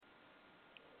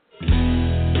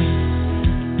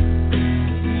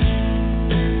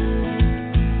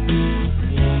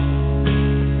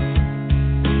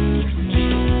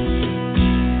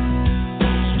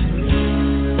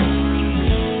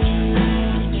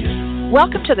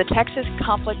Welcome to the Texas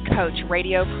Conflict Coach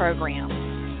radio program.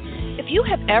 If you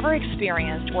have ever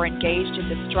experienced or engaged in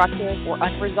destructive or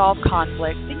unresolved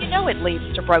conflict, then you know it leads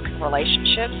to broken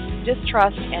relationships,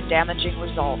 distrust, and damaging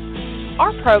results.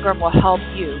 Our program will help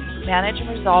you manage and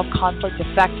resolve conflict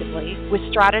effectively with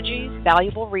strategies,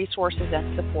 valuable resources,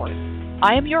 and support.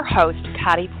 I am your host,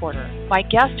 Patty Porter. My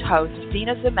guest hosts,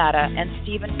 Zena Zameta and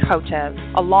Stephen Kotev,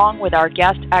 along with our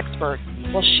guest experts,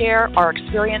 will share our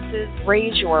experiences,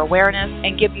 raise your awareness,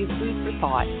 and give you food for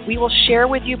thought. We will share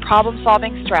with you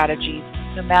problem-solving strategies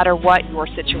no matter what your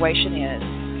situation is.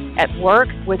 At work,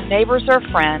 with neighbors or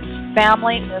friends,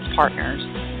 family, and as partners.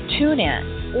 Tune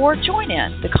in or join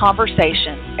in the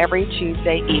conversation every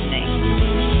Tuesday evening.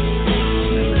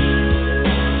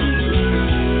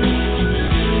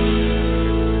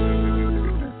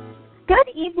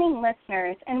 Good evening,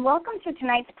 listeners, and welcome to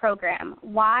tonight's program,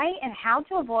 Why and How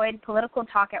to Avoid Political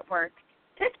Talk at Work.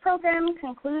 This program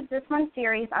concludes this month's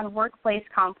series on workplace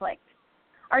conflict.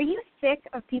 Are you sick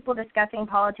of people discussing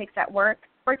politics at work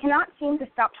or cannot seem to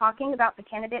stop talking about the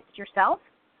candidates yourself?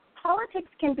 Politics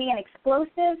can be an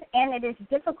explosive, and it is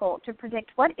difficult to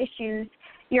predict what issues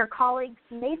your colleagues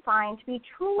may find to be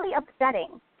truly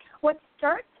upsetting. What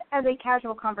starts as a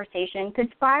casual conversation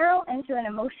could spiral into an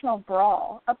emotional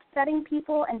brawl, upsetting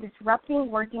people and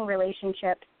disrupting working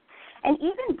relationships. And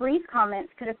even brief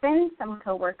comments could offend some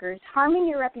coworkers, harming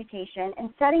your reputation and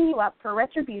setting you up for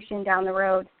retribution down the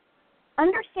road.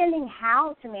 Understanding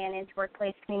how to manage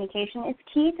workplace communication is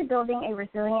key to building a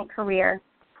resilient career.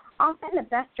 Often the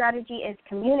best strategy is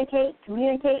communicate,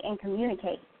 communicate, and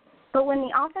communicate. But when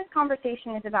the office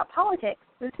conversation is about politics,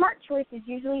 the smart choice is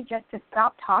usually just to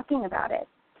stop talking about it.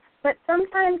 But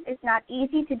sometimes it's not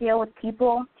easy to deal with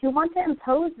people who want to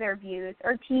impose their views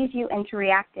or tease you into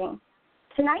reacting.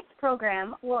 Tonight's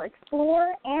program will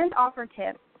explore and offer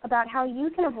tips about how you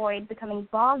can avoid becoming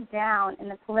bogged down in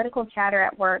the political chatter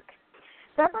at work.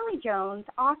 Beverly Jones,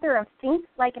 author of Think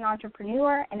Like an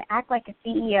Entrepreneur and Act Like a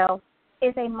CEO,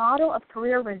 is a model of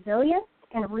career resilience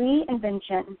and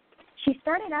reinvention. She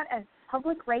started out as a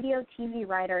public radio TV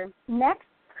writer, next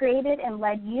created and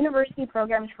led university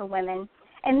programs for women,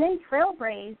 and then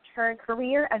trailblazed her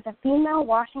career as a female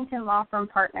Washington law firm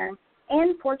partner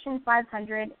and Fortune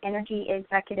 500 energy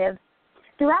executive.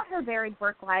 Throughout her varied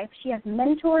work life, she has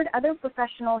mentored other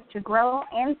professionals to grow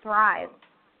and thrive.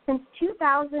 Since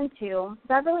 2002,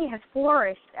 Beverly has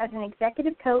flourished as an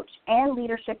executive coach and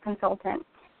leadership consultant,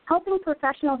 helping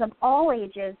professionals of all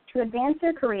ages to advance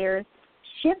their careers,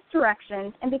 shift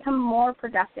directions, and become more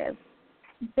productive.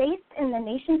 Based in the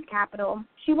nation's capital,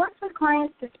 she works with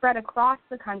clients to spread across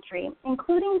the country,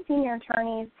 including senior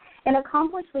attorneys and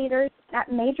accomplished leaders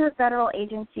at major federal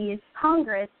agencies,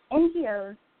 Congress,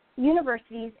 NGOs,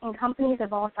 universities, and companies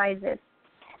of all sizes.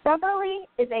 Beverly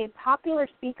is a popular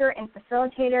speaker and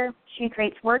facilitator. She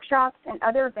creates workshops and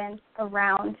other events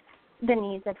around the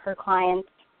needs of her clients.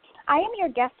 I am your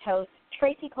guest host,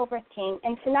 Tracy CulbreathKing,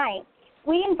 and tonight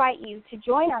we invite you to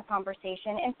join our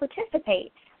conversation and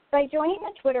participate by joining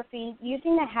the Twitter feed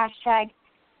using the hashtag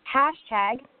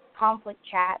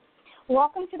ConflictChat.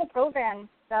 Welcome to the program,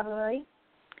 Beverly.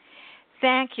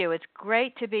 Thank you. It's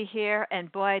great to be here, and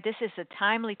boy, this is a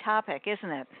timely topic, isn't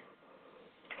it?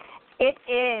 It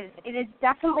is. It is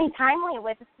definitely timely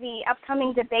with the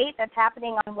upcoming debate that's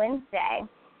happening on Wednesday.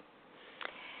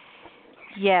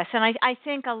 Yes, and I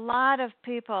think a lot of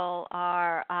people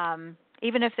are,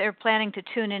 even if they're planning to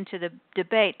tune into the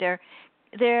debate,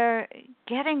 they're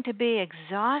getting to be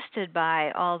exhausted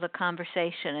by all the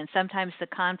conversation and sometimes the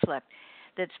conflict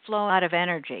that's flowing out of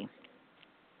energy.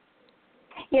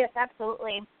 Yes,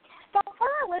 absolutely. So for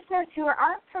our listeners who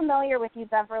aren't familiar with you,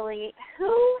 Beverly,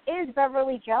 who is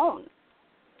Beverly Jones?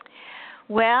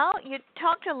 Well, you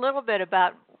talked a little bit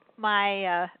about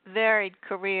my varied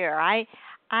career. I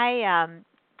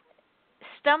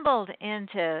stumbled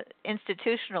into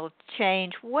institutional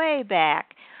change way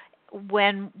back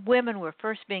when women were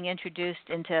first being introduced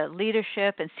into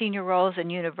leadership and senior roles in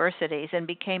universities, and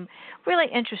became really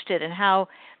interested in how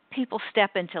people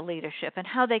step into leadership and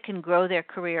how they can grow their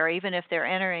career, even if they're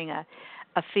entering a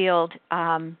field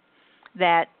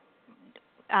that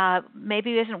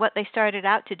maybe isn't what they started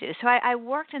out to do. So I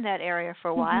worked in that area for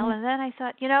a while, and then I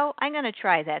thought, I'm going to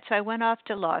try that. So I went off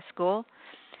to law school,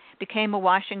 became a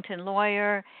Washington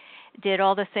lawyer, did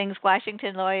all the things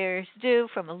Washington lawyers do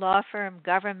from a law firm,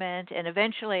 government, and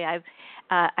eventually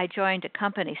I joined a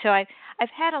company. So I've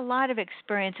had a lot of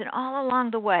experience, and all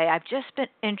along the way I've just been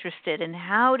interested in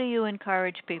how do you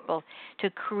encourage people to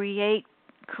create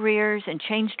careers and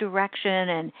change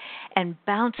direction and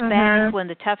bounce back when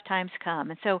the tough times come.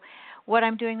 And so what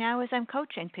I'm doing now is I'm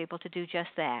coaching people to do just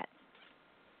that.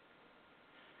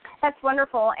 That's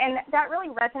wonderful, and that really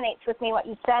resonates with me, what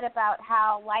you said about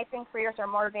how life and careers are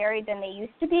more varied than they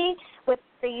used to be with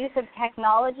the use of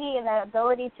technology and the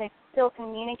ability to still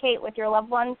communicate with your loved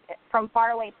ones from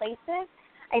faraway places.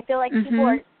 I feel like people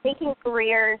are taking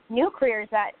careers, new careers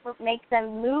that make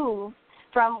them move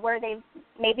from where they've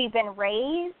maybe been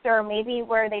raised or maybe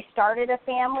where they started a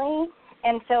family.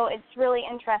 And so it's really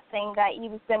interesting that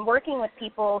you've been working with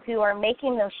people who are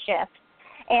making those shifts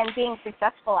and being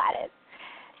successful at it.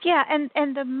 Yeah,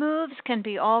 and the moves can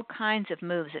be all kinds of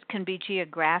moves. It can be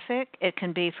geographic. It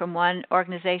can be from one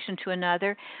organization to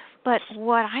another. But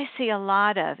what I see a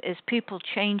lot of is people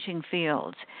changing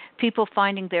fields, people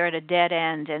finding they're at a dead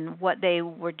end and what they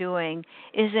were doing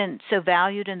isn't so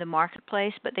valued in the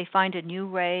marketplace, but they find a new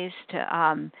ways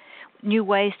to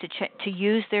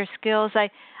use their skills.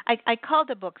 I called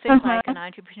the book Think Like an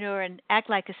Entrepreneur and Act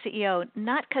Like a CEO,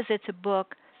 not because it's a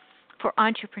book for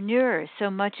entrepreneurs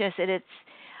so much as it's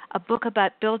a book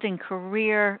about building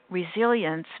career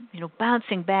resilience,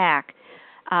 bouncing back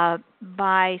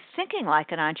by thinking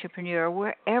like an entrepreneur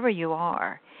wherever you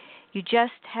are. You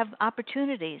just have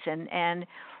opportunities, and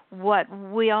what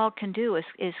we all can do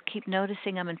is keep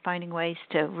noticing them and finding ways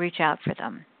to reach out for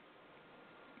them.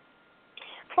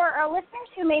 For our listeners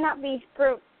who may not be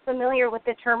familiar with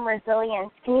the term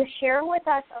resilience, can you share with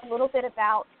us a little bit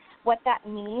about what that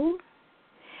means?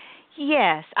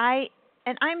 Yes,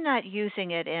 I'm not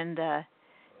using it in the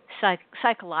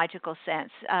psychological sense.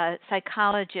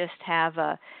 Psychologists have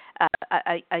a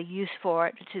use for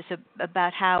it, which is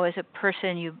about how, as a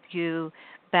person, you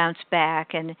bounce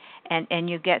back and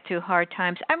you get through hard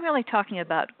times. I'm really talking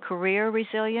about career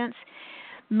resilience,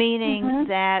 meaning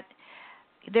that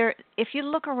if you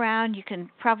look around, you can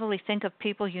probably think of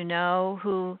people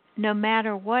who, no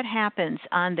matter what happens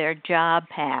on their job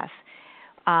path,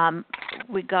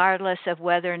 regardless of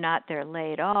whether or not they're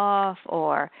laid off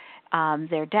or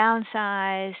they're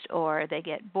downsized or they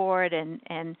get bored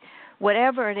and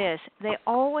whatever it is, they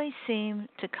always seem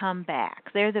to come back.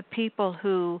 They're the people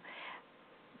who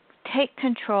take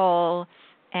control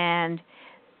and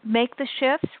make the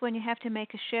shifts when you have to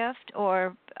make a shift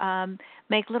or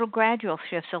make little gradual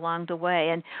shifts along the way.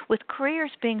 And with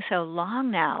careers being so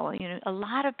long now, a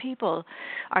lot of people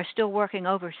are still working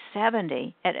over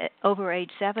age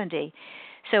 70.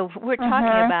 So we're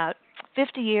talking about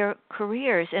 50-year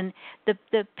careers, and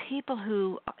the people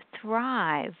who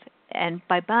thrive, and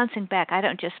by bouncing back, I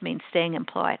don't just mean staying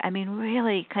employed. I mean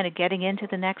really kind of getting into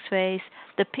the next phase.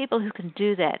 The people who can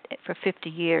do that for 50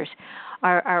 years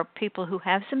are people who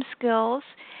have some skills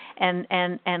and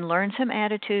learn some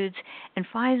attitudes and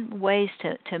find ways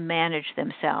to manage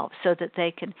themselves so that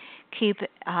they can keep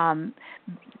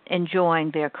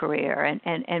enjoying their career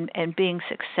and being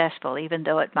successful, even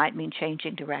though it might mean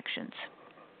changing directions.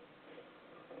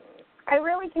 I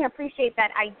really can appreciate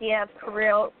that idea of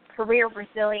career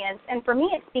resilience, and for me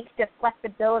it speaks to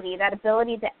flexibility, that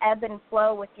ability to ebb and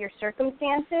flow with your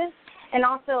circumstances and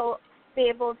also be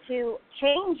able to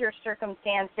change your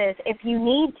circumstances if you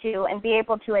need to and be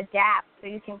able to adapt so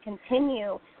you can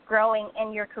continue growing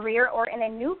in your career or in a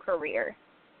new career.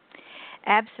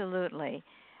 Absolutely.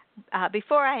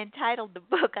 Before I entitled the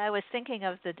book, I was thinking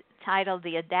of the title,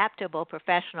 The Adaptable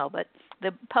Professional, but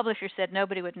the publisher said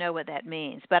nobody would know what that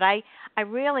means. But I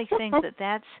really think that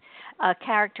that's a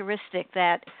characteristic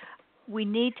that we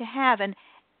need to have. And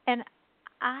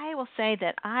I will say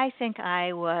that I think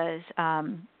I was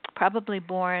probably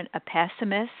born a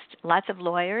pessimist. Lots of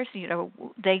lawyers,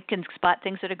 they can spot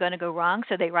things that are going to go wrong,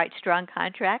 so they write strong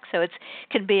contracts. So it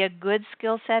can be a good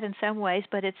skill set in some ways,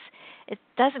 but it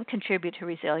doesn't contribute to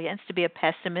resilience to be a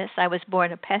pessimist. I was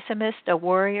born a pessimist, a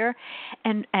worrier,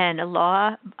 and a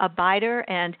law abider,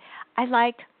 and I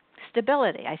like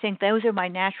stability. I think those are my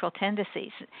natural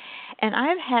tendencies. And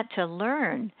I've had to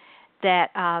learn that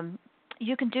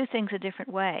you can do things a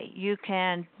different way. You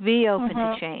can be open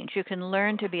to change. You can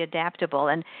learn to be adaptable.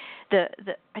 And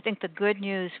I think the good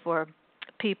news for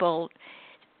people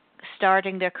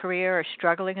starting their career or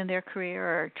struggling in their career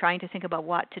or trying to think about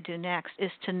what to do next is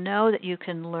to know that you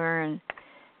can learn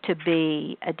to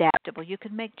be adaptable. You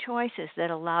can make choices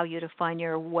that allow you to find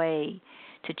your way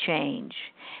to change.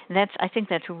 And I think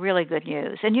that's really good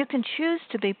news. And you can choose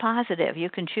to be positive. You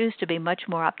can choose to be much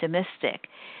more optimistic.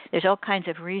 There's all kinds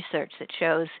of research that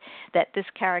shows that this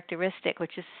characteristic,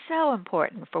 which is so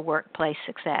important for workplace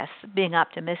success, being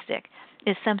optimistic,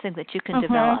 is something that you can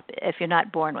develop if you're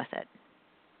not born with it.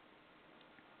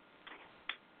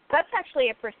 That's actually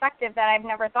a perspective that I've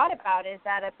never thought about, is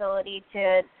that ability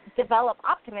to develop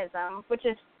optimism, which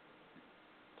is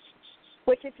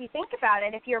which if you think about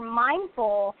it, if you're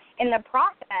mindful in the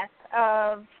process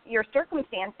of your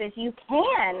circumstances, you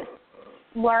can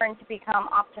learn to become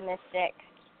optimistic.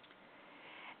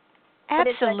 Absolutely. But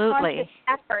it's a conscious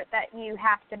effort that you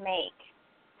have to make.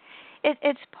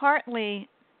 It's partly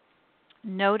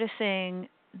noticing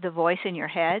the voice in your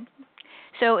head.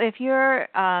 So if you're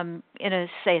in a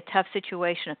tough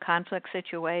situation, a conflict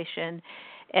situation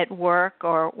at work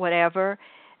or whatever,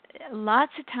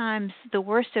 lots of times the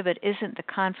worst of it isn't the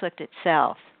conflict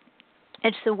itself.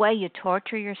 It's the way you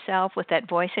torture yourself with that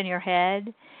voice in your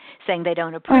head, saying they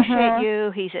don't appreciate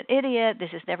you, he's an idiot, this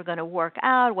is never going to work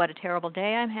out, what a terrible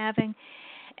day I'm having.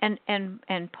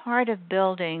 And part of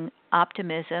building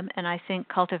optimism, and I think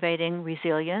cultivating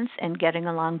resilience and getting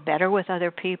along better with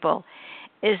other people,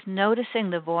 is noticing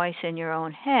the voice in your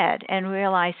own head and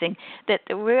realizing that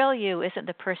the real you isn't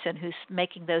the person who's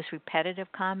making those repetitive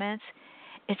comments.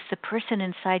 It's the person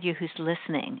inside you who's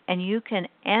listening. And you can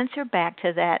answer back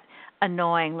to that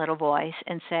annoying little voice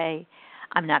and say,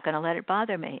 I'm not going to let it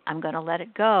bother me. I'm going to let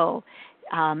it go.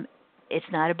 It's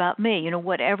not about me.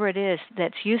 Whatever it is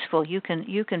that's useful, you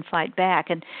can fight back.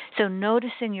 And so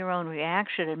noticing your own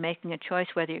reaction and making a choice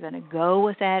whether you're going to go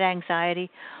with that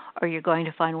anxiety or you're going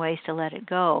to find ways to let it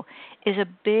go is a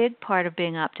big part of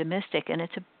being optimistic, and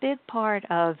it's a big part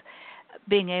of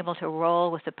being able to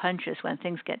roll with the punches when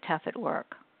things get tough at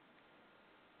work.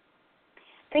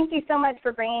 Thank you so much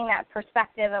for bringing that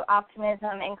perspective of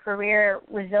optimism and career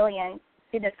resilience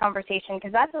to this conversation,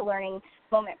 because that's a learning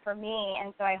moment for me,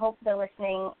 and so I hope the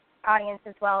listening audience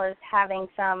as well is having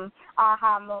some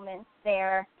aha moments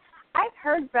there. I've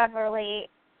heard, Beverly,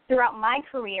 throughout my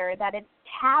career that it's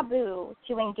taboo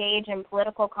to engage in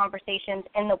political conversations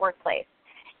in the workplace.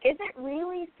 Is it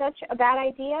really such a bad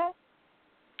idea?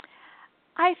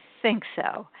 I think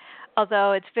so,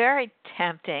 although it's very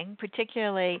tempting,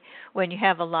 particularly when you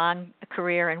have a long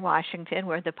career in Washington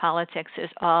where the politics is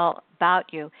all about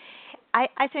you.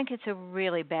 I think it's a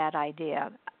really bad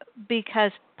idea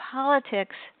because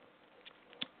politics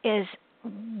is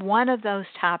one of those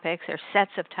topics or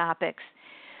sets of topics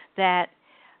that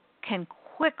can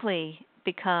quickly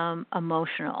become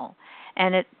emotional,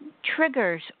 and it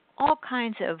triggers all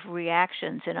kinds of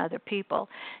reactions in other people.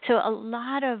 So a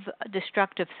lot of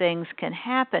destructive things can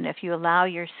happen if you allow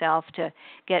yourself to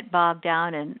get bogged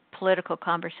down in political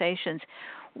conversations.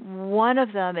 One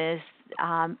of them is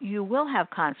you will have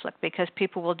conflict because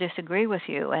people will disagree with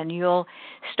you, and you'll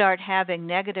start having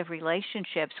negative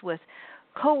relationships with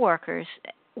coworkers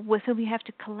with whom you have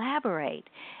to collaborate.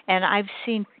 And I've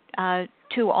seen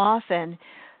too often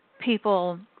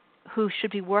people who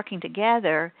should be working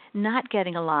together not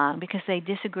getting along because they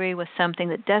disagree with something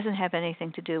that doesn't have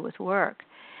anything to do with work.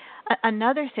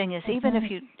 Another thing is, even if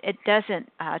it doesn't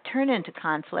turn into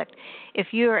conflict, if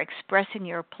you're expressing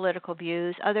your political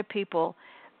views, other people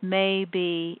may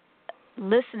be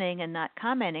listening and not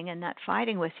commenting and not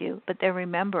fighting with you, but they're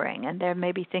remembering, and they're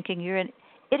maybe thinking you're an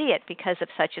idiot because of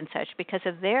such and such, because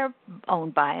of their own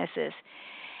biases.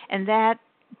 And that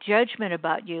judgment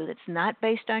about you that's not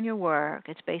based on your work,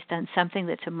 it's based on something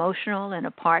that's emotional and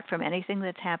apart from anything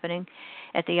that's happening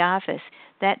at the office,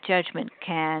 that judgment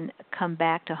can come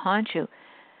back to haunt you.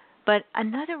 But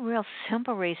another real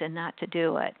simple reason not to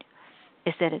do it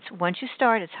is that it's once you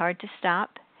start, it's hard to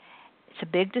stop. It's a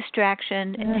big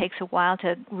distraction. It takes a while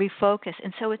to refocus.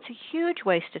 And so it's a huge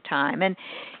waste of time. And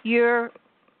you're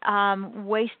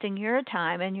wasting your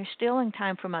time, and you're stealing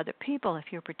time from other people if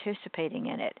you're participating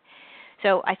in it.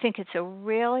 So I think it's a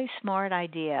really smart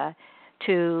idea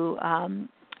to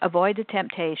avoid the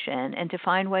temptation and to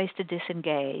find ways to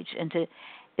disengage and to,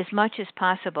 as much as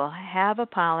possible, have a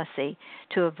policy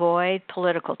to avoid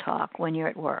political talk when you're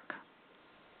at work.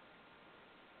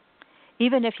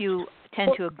 Even if you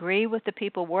tend to agree with the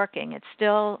people working, it's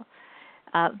still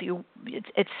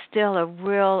it's still a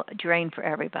real drain for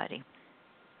everybody.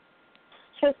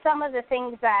 So some of the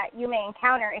things that you may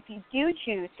encounter if you do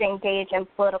choose to engage in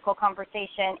political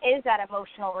conversation is that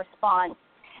emotional response,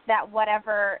 that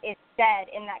whatever is said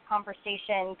in that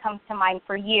conversation comes to mind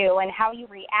for you and how you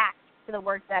react to the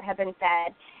words that have been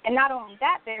said. And not only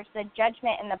that, there's the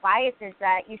judgment and the biases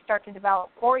that you start to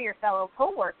develop for your fellow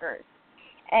coworkers.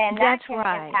 And that can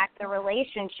impact the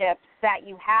relationships that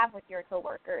you have with your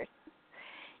coworkers.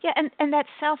 Yeah, and that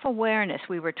self-awareness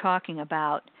we were talking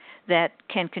about that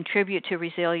can contribute to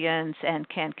resilience and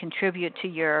can contribute to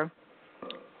your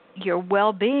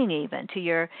well-being, even to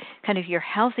your kind of your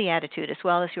healthy attitude as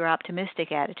well as your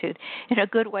optimistic attitude. And a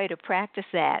good way to practice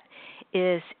that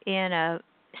is in a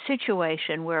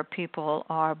situation where people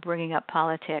are bringing up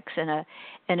politics in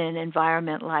an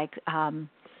environment like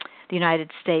the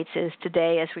United States is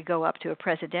today as we go up to a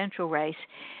presidential race,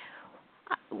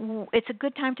 it's a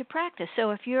good time to practice.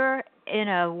 So if you're in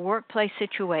a workplace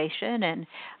situation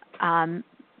and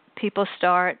people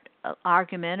start an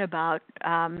argument about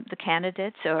the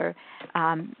candidates or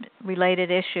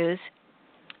related issues,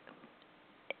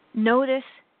 notice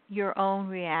your own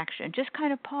reaction. Just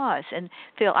kind of pause and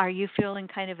feel, are you feeling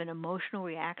kind of an emotional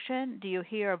reaction? Do you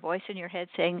hear a voice in your head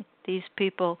saying, these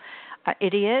people are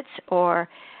idiots? Or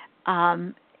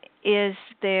is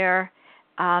there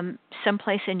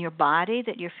someplace in your body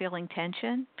that you're feeling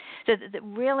tension? So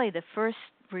really the first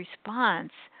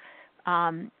response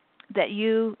that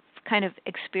you kind of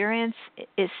experience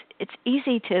is, it's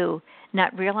easy to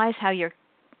not realize how you're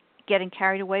getting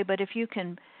carried away, but if you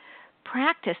can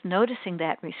practice noticing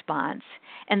that response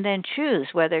and then choose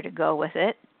whether to go with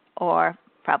it or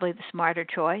probably the smarter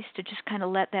choice to just kind of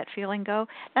let that feeling go,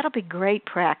 that'll be great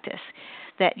practice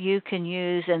that you can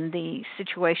use in the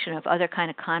situation of other kind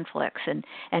of conflicts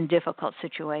and difficult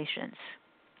situations.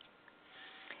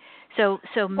 So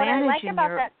managing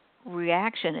your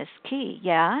reaction is key,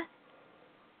 yeah?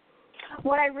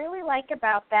 What I really like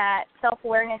about that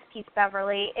self-awareness piece,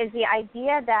 Beverly, is the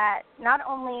idea that not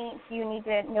only do you need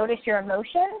to notice your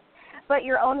emotions, but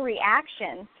your own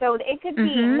reaction. So it could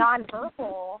be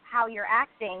nonverbal how you're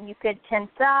acting. You could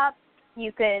tense up.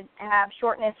 You could have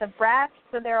shortness of breath.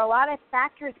 So there are a lot of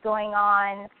factors going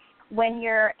on when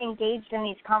you're engaged in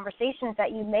these conversations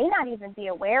that you may not even be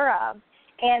aware of,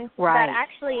 and that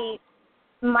actually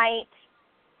might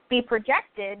be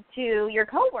projected to your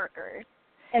coworkers.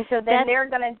 And so then they're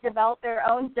going to develop their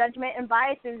own judgment and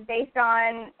biases based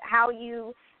on how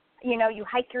you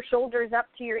hike your shoulders up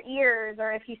to your ears,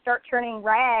 or if you start turning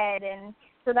red. And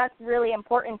so that's really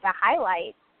important to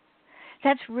highlight.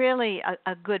 That's really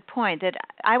a good point. That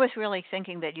I was really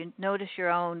thinking that you notice your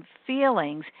own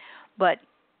feelings, but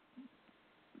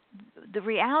the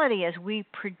reality is we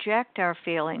project our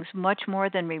feelings much more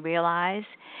than we realize.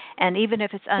 And even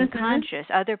if it's unconscious,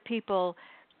 other people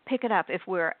pick it up if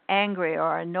we're angry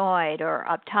or annoyed or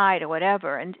uptight or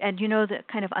whatever. And you know, the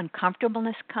kind of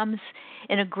uncomfortableness comes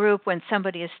in a group when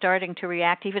somebody is starting to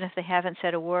react, even if they haven't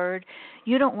said a word.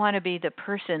 You don't want to be the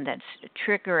person that's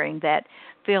triggering that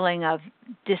feeling of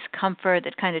discomfort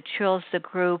that kind of chills the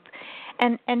group.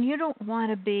 And you don't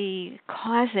want to be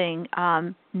causing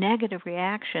negative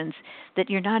reactions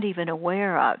that you're not even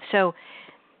aware of. So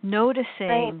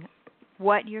noticing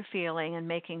what you're feeling and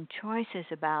making choices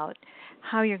about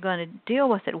how you're going to deal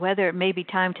with it, whether it may be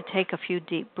time to take a few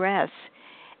deep breaths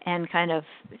and kind of,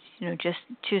 just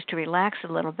choose to relax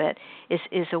a little bit,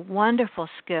 is a wonderful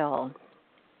skill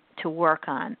to work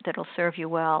on that'll serve you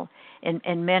well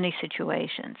in many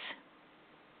situations.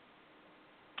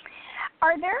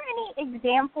 Are there any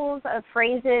examples of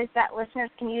phrases that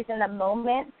listeners can use in the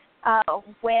moment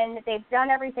when they've done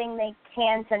everything they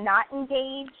can to not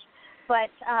engage, but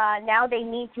now they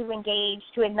need to engage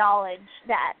to acknowledge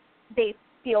that they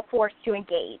feel forced to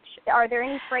engage? Are there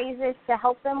any phrases to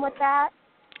help them with that?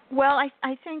 Well,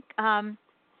 I think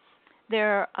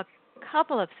there are a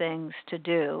couple of things to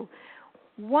do.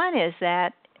 One is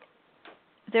that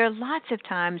there are lots of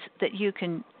times that you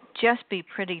can just be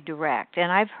pretty direct.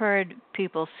 And I've heard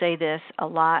people say this a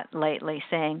lot lately,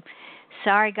 saying,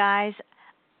 sorry, guys,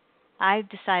 I've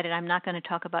decided I'm not going to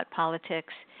talk about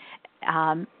politics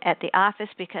at the office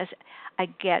because I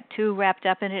get too wrapped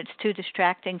up in it. It's too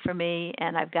distracting for me,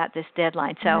 and I've got this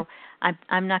deadline. So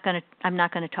I'm not going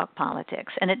to talk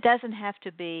politics. And it doesn't have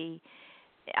to be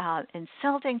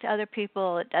insulting to other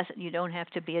people. You don't have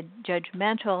to be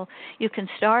judgmental. You can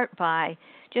start by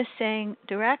just saying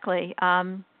directly,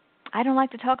 I don't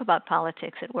like to talk about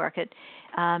politics at work.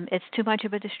 It's too much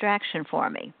of a distraction for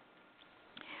me.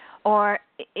 Or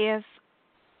if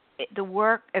the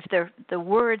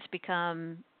words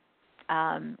become,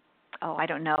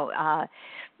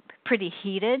 pretty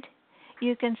heated,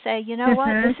 you can say, you know what,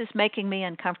 this is making me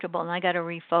uncomfortable, and I got to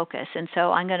refocus, and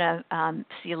so I'm going to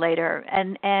see you later,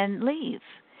 and leave.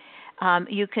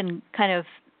 You can kind of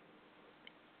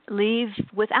leave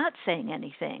without saying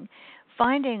anything.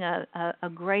 Finding a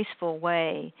graceful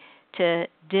way to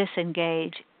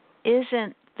disengage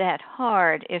isn't that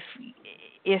hard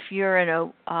if you're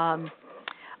in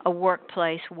a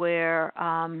workplace where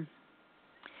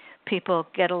people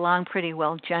get along pretty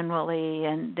well generally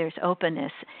and there's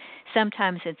openness.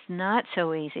 Sometimes it's not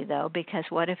so easy, though, because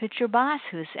what if it's your boss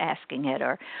who's asking it,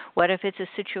 or what if it's a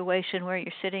situation where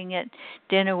you're sitting at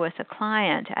dinner with a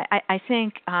client? I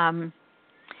think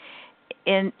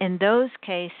in those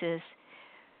cases,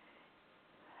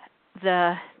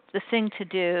 the the thing to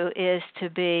do is to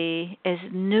be as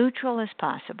neutral as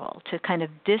possible, to kind of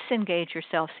disengage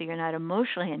yourself so you're not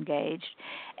emotionally engaged,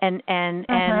 and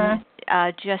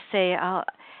just say, "Oh,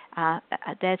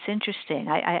 that's interesting.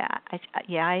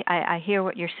 I hear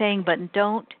what you're saying, but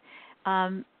don't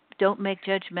make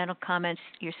judgmental comments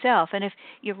yourself." And if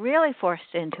you're really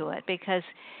forced into it because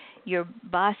your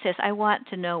boss says, "I want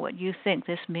to know what you think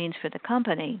this means for the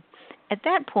company," at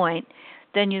that point,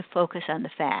 then you focus on the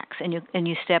facts and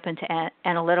you step into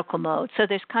analytical mode. So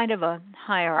there's kind of a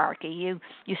hierarchy.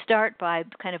 You start by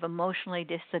kind of emotionally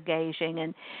disengaging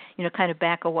and kind of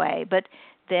back away. But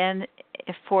then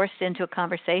if forced into a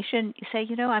conversation, you say,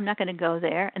 I'm not going to go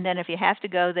there. And then if you have to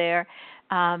go there,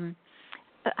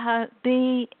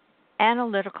 be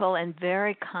analytical and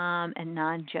very calm and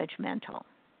non-judgmental.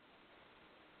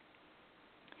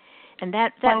 And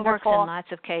that works in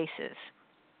lots of cases.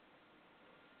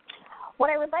 What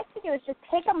I would like to do is just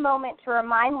take a moment to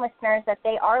remind listeners that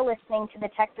they are listening to the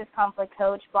Texas Conflict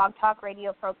Coach Blog Talk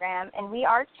radio program, and we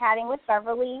are chatting with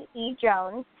Beverly E.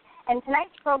 Jones. And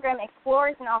tonight's program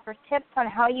explores and offers tips on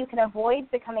how you can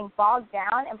avoid becoming bogged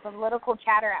down in political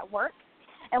chatter at work.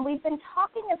 And we've been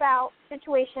talking about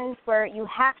situations where you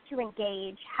have to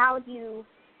engage. How do you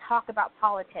talk about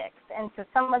politics? And so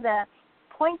some of the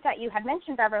points that you had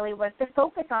mentioned, Beverly, was to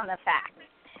focus on the facts,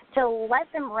 to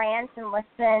let them rant and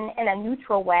listen in a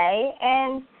neutral way.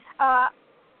 And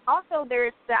also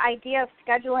there's the idea of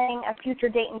scheduling a future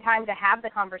date and time to have the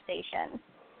conversation.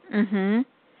 Mm-hmm.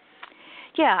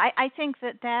 Yeah, I think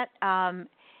that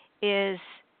is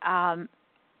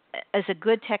a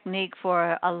good technique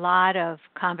for a lot of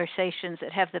conversations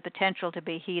that have the potential to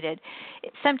be heated.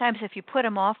 Sometimes if you put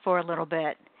them off for a little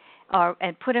bit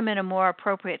and put them in a more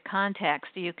appropriate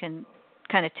context, you can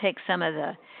kind of take some of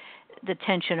the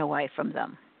tension away from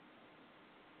them.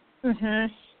 Mhm.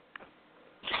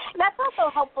 That's also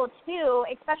helpful too,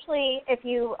 especially if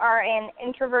you are an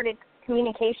introverted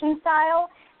communication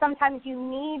style. Sometimes you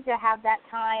need to have that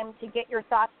time to get your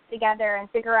thoughts together and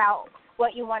figure out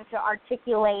what you want to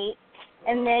articulate,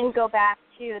 and then go back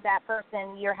to that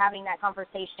person you're having that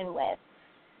conversation with.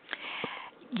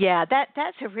 Yeah,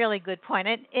 that's a really good point.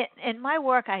 In my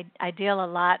work, I deal a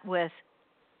lot with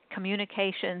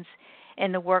communications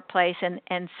in the workplace,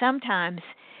 and sometimes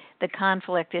the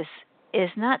conflict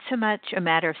is not so much a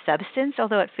matter of substance,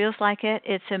 although it feels like it.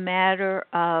 It's a matter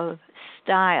of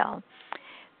style.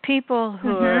 People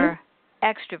who are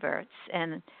extroverts,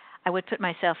 and I would put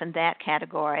myself in that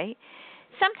category,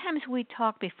 sometimes we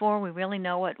talk before we really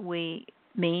know what we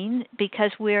mean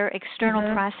because we're external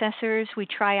processors. We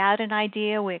try out an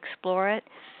idea, we explore it.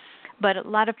 But a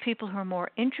lot of people who are more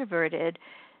introverted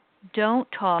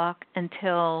don't talk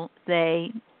until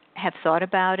they have thought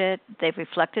about it, they've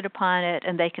reflected upon it,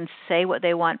 and they can say what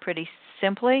they want pretty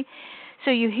simply. So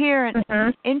you hear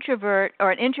an introvert, or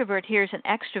an introvert hears an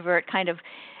extrovert kind of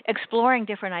exploring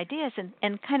different ideas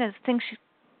and kind of thinks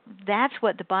that's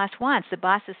what the boss wants. The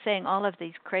boss is saying all of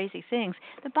these crazy things.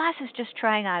 The boss is just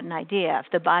trying out an idea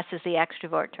if the boss is the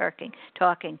extrovert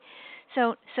talking.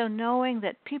 So knowing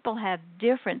that people have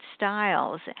different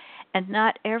styles and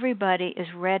not everybody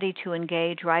is ready to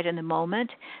engage right in the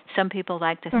moment. Some people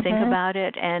like to think about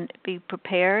it and be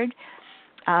prepared,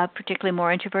 particularly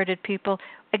more introverted people,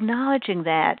 acknowledging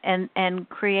that and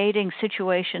creating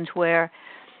situations where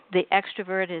the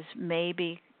extrovert is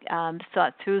maybe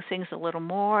thought through things a little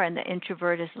more and the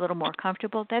introvert is a little more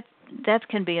comfortable. That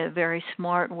can be a very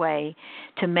smart way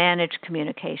to manage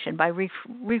communication by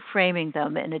reframing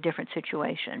them in a different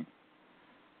situation.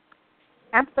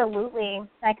 Absolutely.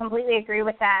 I completely agree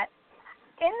with that.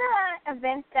 In the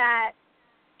event that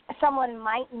someone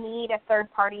might need a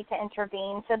third party to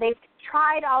intervene, so they've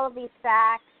tried all of these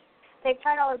facts, they've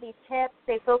tried all of these tips,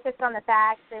 they focused on the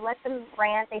facts, they let them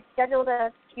rant, they scheduled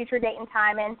a future date and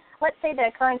time, and let's say the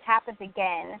occurrence happens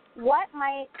again. What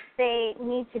might they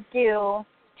need to do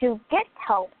to get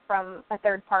help from a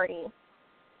third party?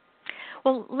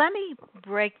 Well, let me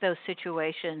break those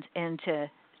situations into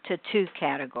two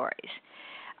categories,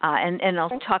 and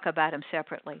I'll talk about them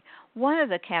separately. One of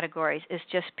the categories is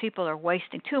just people are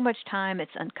wasting too much time.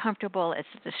 It's uncomfortable. It's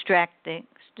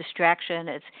distraction.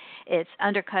 It's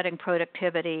undercutting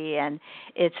productivity, and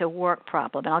it's a work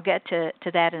problem. And I'll get to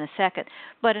that in a second.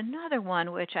 But another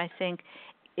one, which I think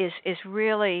is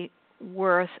really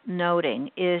worth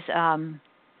noting, is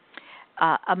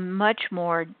a much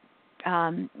more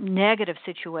negative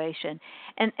situation,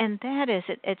 and that is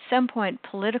at some point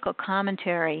political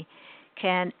commentary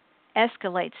can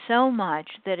escalate so much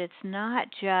that it's not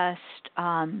just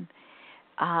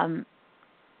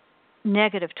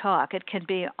negative talk. It can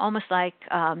be almost like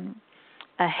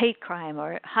a hate crime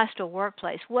or a hostile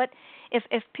workplace. What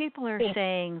if people are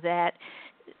saying that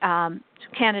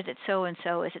candidate so and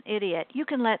so is an idiot? You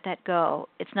can let that go.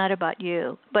 It's not about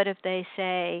you. But if they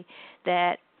say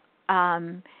that a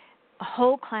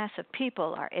whole class of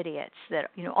people are idiots,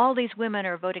 that all these women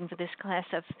are voting for this class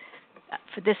of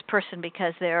for this person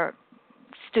because they're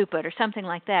stupid or something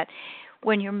like that.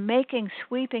 When you're making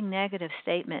sweeping negative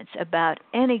statements about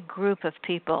any group of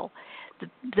people,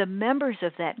 the members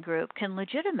of that group can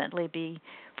legitimately be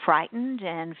frightened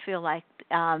and feel like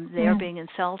they're being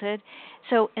insulted.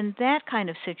 So in that kind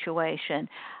of situation,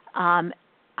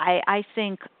 I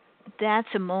think that's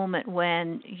a moment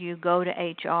when you go to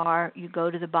HR, you go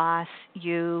to the boss,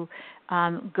 you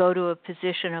go to a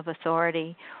position of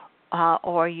authority,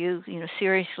 or you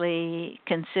seriously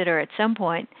consider at some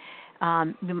point.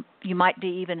 You might be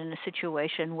even in a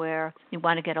situation where you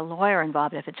want to get a lawyer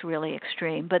involved if it's really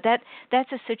extreme. But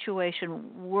that's a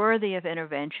situation worthy of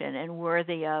intervention and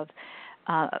worthy of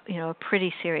a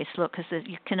pretty serious look, because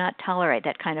you cannot tolerate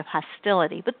that kind of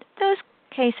hostility. But those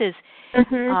cases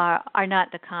are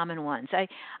not the common ones.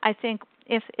 I think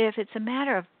if it's a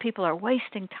matter of people are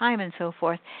wasting time and so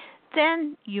forth,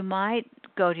 then you might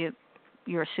go to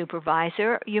your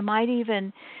supervisor. You might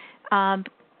even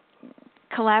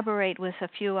collaborate with a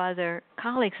few other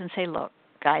colleagues and say, look,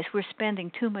 guys, we're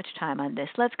spending too much time on this.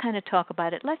 Let's kind of talk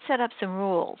about it. Let's set up some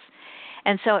rules.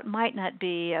 And so it might not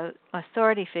be an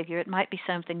authority figure. It might be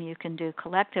something you can do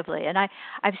collectively. And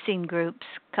I've seen groups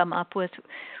come up with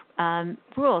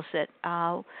rules that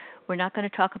we're not going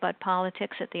to talk about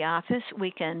politics at the office.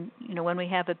 We can, when we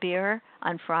have a beer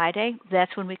on Friday,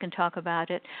 that's when we can talk about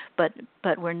it. But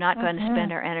we're not going to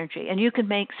spend our energy. And you can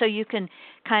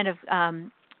kind of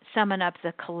summon up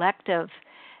the collective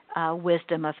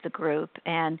wisdom of the group,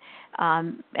 and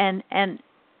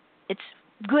it's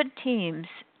good teams,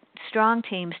 strong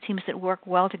teams that work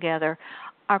well together,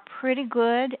 are pretty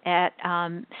good at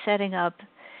setting up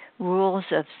rules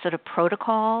of sort of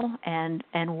protocol and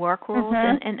work rules,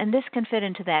 and this can fit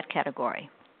into that category.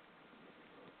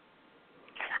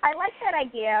 I like that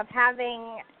idea of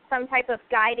having some type of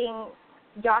guiding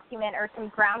document or some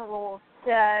ground rules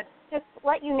to just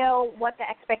let you know what the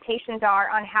expectations are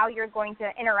on how you're going to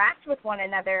interact with one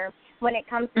another when it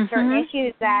comes to certain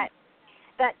issues that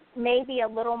may be a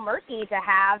little murky to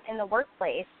have in the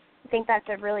workplace. I think that's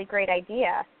a really great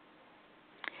idea.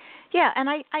 Yeah, and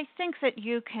I think that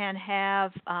you can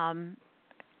have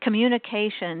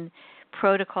communication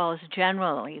protocols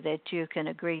generally that you can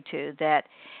agree to, that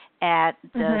at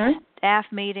the staff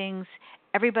meetings,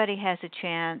 everybody has a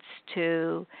chance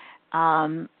to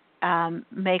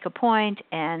make a point,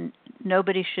 and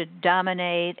nobody should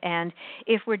dominate. And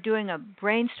if we're doing a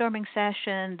brainstorming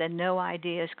session, then no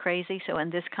idea is crazy. So in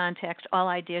this context, all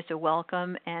ideas are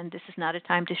welcome, and this is not a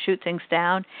time to shoot things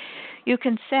down. You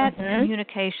can set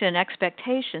communication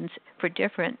expectations for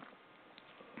different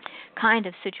kind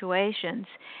of situations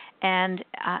and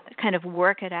kind of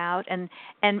work it out. And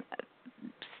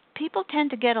people tend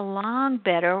to get along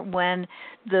better when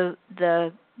the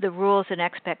rules and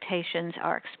expectations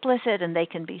are explicit, and they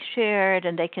can be shared,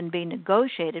 and they can be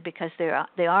negotiated because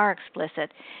they are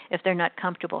explicit if they're not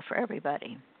comfortable for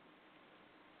everybody.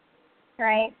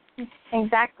 Right,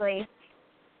 exactly.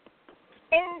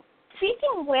 And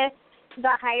speaking with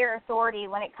the higher authority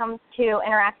when it comes to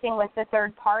interacting with the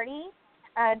third party,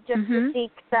 just to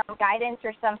seek some guidance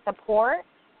or some support,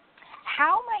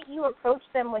 how might you approach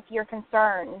them with your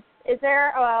concerns? Is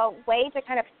there a way to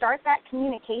kind of start that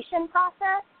communication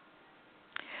process?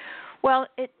 Well,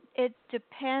 it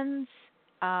depends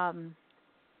a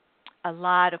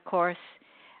lot, of course,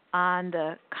 on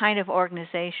the kind of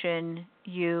organization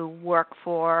you work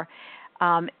for.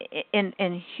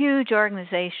 In huge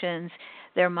organizations,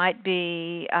 there might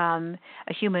be a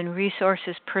human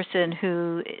resources person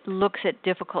who looks at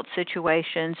difficult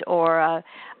situations, or a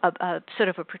sort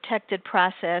of a protected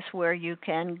process where you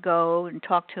can go and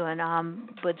talk to an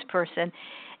ombuds person.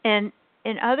 And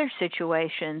in other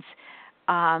situations,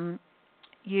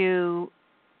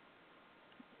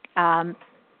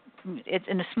 it's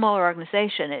in a smaller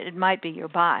organization. It might be your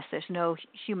boss. There's no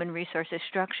human resources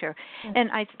structure. And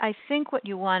I think what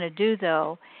you want to do,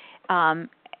 though,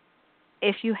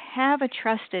 if you have a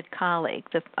trusted colleague,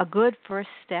 a good first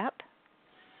step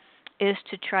is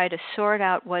to try to sort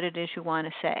out what it is you want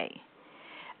to say,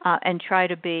 and try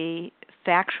to be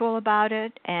factual about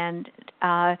it. And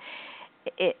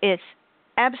it's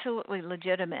absolutely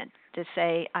legitimate to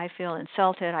say, I feel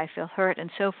insulted, I feel hurt,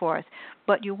 and so forth.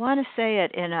 But you want to say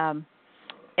it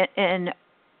in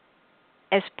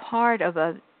as part of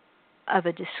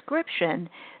a description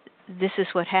this is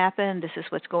what happened, this is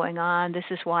what's going on, this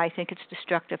is why I think it's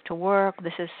destructive to work,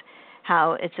 this is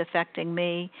how it's affecting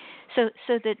me, so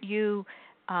that you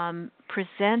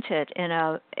present it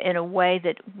in a way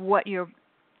that what you're,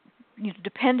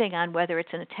 depending on whether it's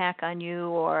an attack on you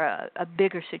or a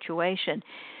bigger situation,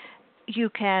 you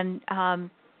can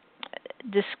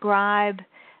describe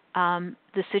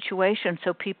the situation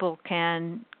so people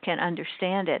can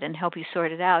understand it and help you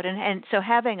sort it out. And so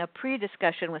having a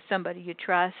pre-discussion with somebody you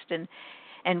trust and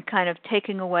kind of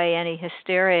taking away any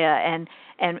hysteria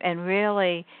and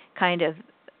really kind of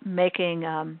making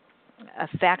a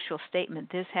factual statement,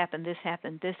 this happened, this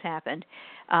happened, this happened,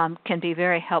 can be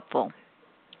very helpful.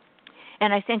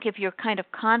 And I think if you're kind of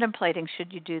contemplating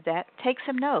should you do that, take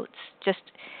some notes just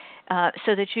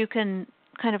so that you can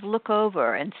kind of look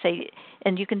over and say,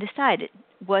 and you can decide,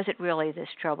 was it really this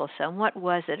troublesome? What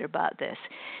was it about this?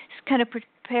 Just kind of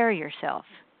prepare yourself.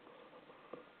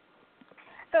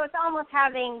 So it's almost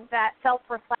having that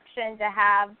self-reflection to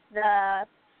have the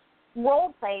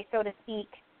role play, so to speak,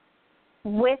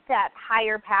 with that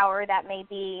higher power that may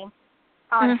be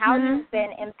on how you've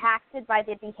been impacted by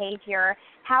the behavior,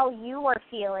 how you are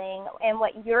feeling, and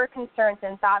what your concerns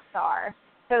and thoughts are.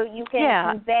 So you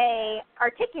can convey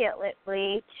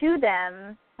articulately to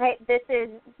them, right, this is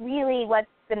really what's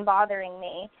been bothering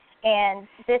me, and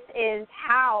this is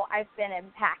how I've been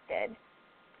impacted.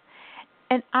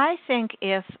 And I think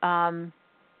if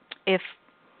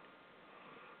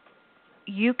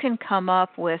you can come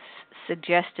up with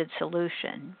suggested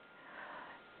solution,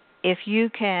 if you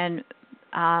can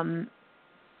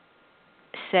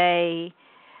say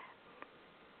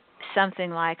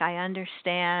something like, I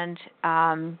understand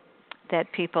that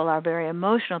people are very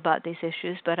emotional about these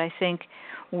issues, but I think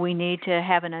we need to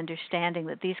have an understanding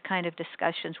that these kind of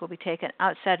discussions will be taken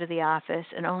outside of the office,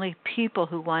 and only people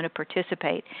who want to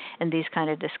participate in these kind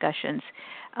of discussions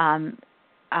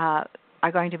are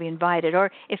going to be invited.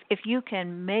 Or if you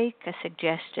can make a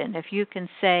suggestion, if you can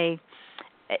say,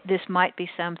 this might be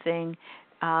something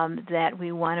that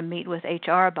we want to meet with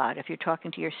HR about, if you're talking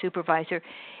to your supervisor,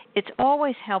 it's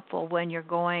always helpful when you're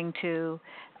going to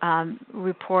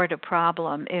report a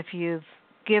problem if you've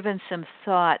given some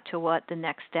thought to what the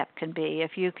next step can be.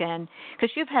 If you can,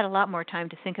 because you've had a lot more time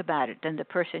to think about it than the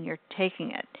person you're taking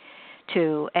it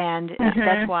to, and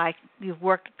that's why you've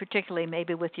worked particularly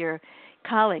maybe with your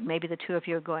colleague, maybe the two of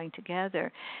you are going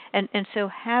together. And so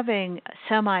having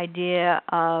some idea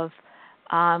of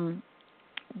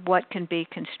what can be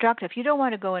constructive. You don't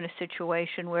want to go in a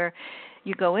situation where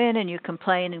you go in and you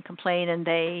complain and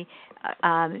they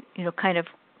kind of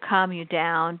calm you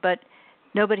down, but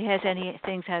nobody has any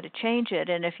things how to change it.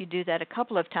 And if you do that a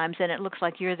couple of times, then it looks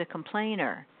like you're the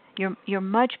complainer. You're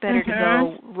much better to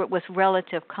go with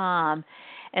relative calm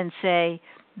and say,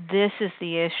 this is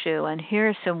the issue, and here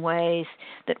are some ways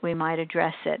that we might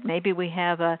address it. Maybe we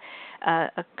have a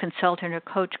consultant or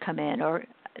coach come in, or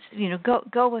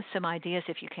go with some ideas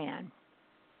if you can.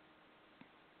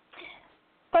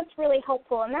 That's really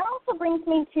helpful. And that also brings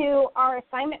me to our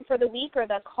assignment for the week, or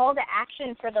the call to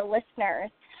action for the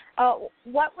listeners.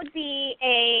 What would be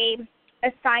a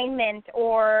assignment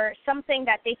or something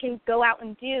that they can go out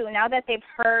and do now that they've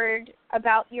heard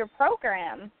about your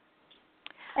program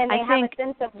and they have a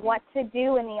sense of what to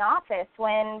do in the office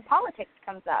when politics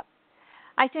comes up?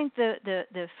 I think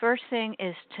the first thing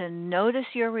is to notice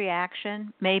your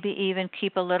reaction, maybe even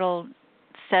keep a little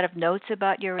set of notes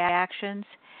about your reactions,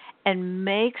 and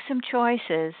make some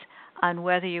choices on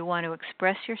whether you want to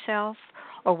express yourself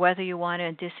or whether you want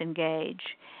to disengage.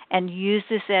 And use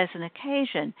this as an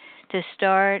occasion to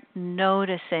start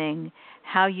noticing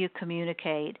how you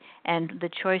communicate and the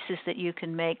choices that you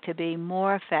can make to be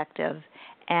more effective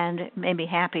and maybe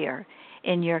happier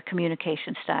in your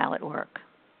communication style at work.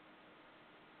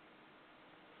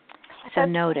 So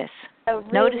notice. A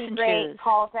really notice and great choose.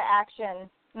 Call to action.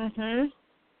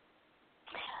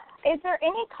 Is there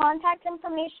any contact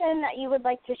information that you would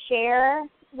like to share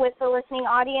with the listening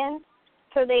audience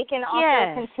so they can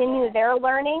also continue their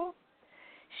learning?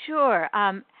 Sure.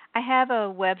 I have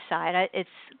a website. It's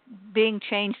being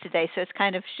changed today, so it's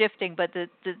kind of shifting, but the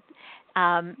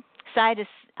site is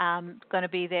going to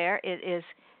be there. It is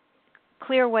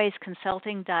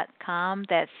clearwaysconsulting.com.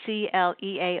 That's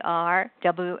CLEARWAYS,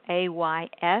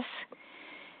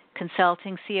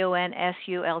 consulting,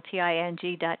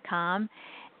 CONSULTING.com.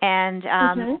 And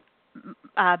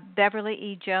Beverly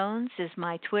E. Jones is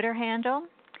my Twitter handle.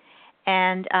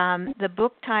 And the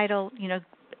book title,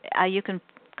 you can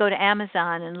go to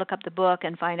Amazon and look up the book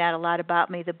and find out a lot about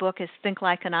me. The book is Think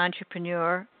Like an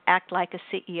Entrepreneur, Act Like a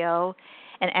CEO.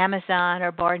 And Amazon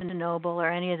or Barnes & Noble or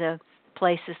any of the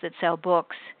places that sell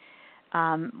books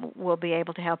will be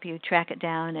able to help you track it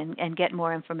down and get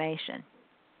more information.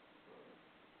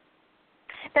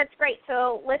 That's great.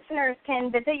 So listeners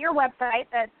can visit your website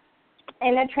that's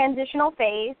in a transitional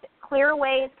phase,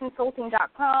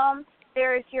 clearwaysconsulting.com.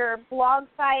 There's your blog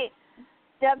site,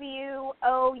 WOUB.org.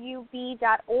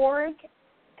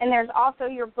 And there's also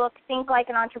your book, Think Like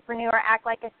an Entrepreneur, Act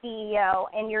Like a CEO,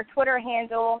 and your Twitter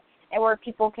handle, and where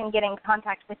people can get in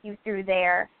contact with you through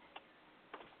there.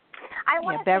 I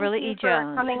want to Beverly thank you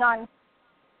Jones. for coming on.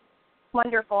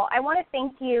 Wonderful. I want to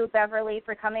thank you, Beverly,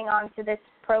 for coming on to this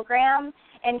program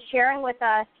and sharing with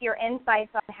us your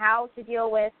insights on how to deal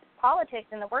with politics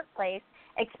in the workplace,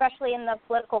 especially in the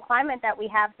political climate that we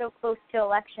have so close to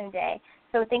Election Day.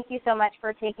 So thank you so much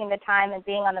for taking the time and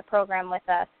being on the program with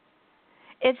us.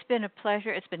 It's been a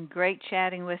pleasure. It's been great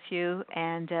chatting with you,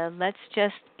 and let's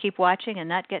just keep watching and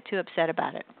not get too upset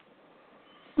about it.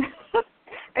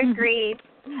 Agreed.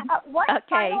 What Okay.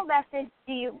 final message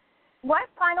do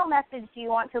you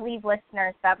want to leave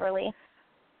listeners, Beverly?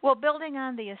 Well, building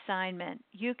on the assignment,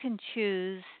 you can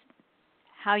choose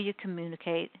how you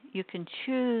communicate. You can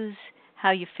choose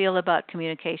how you feel about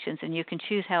communications, and you can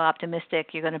choose how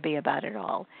optimistic you're going to be about it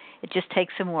all. It just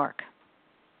takes some work.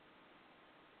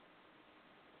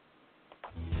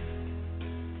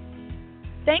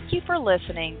 Thank you for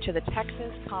listening to the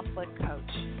Texas Conflict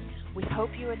Coach. We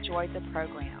hope you enjoyed the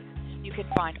program. You can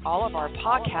find all of our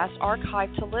podcasts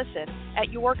archived to listen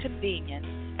at your convenience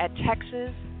at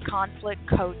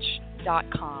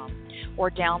texasconflictcoach.com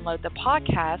or download the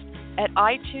podcast at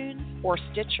iTunes or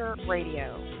Stitcher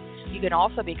Radio. You can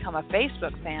also become a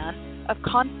Facebook fan of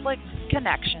Conflict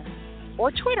Connection or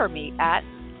Twitter me at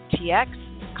TX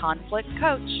Conflict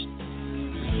Coach.